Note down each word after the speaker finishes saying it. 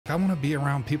I want to be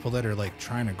around people that are like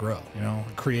trying to grow, you know,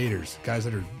 creators, guys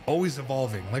that are always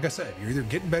evolving. Like I said, you're either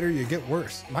getting better or you get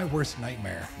worse. My worst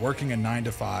nightmare, working a 9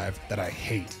 to 5 that I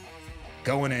hate,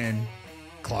 going in,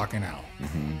 clocking out,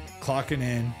 clocking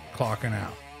in, clocking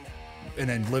out, and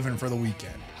then living for the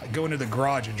weekend. I go into the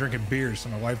garage and drinking beers so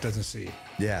my wife doesn't see.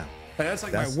 Yeah. That's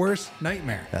like my worst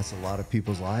nightmare. That's a lot of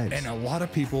people's lives. And a lot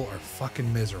of people are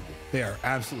fucking miserable. They are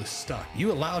absolutely stuck.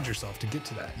 You allowed yourself to get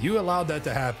to that. You allowed that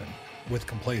to happen with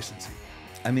complacency.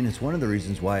 I mean, it's one of the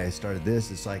reasons why I started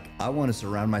this. It's like, I want to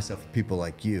surround myself with people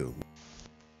like you.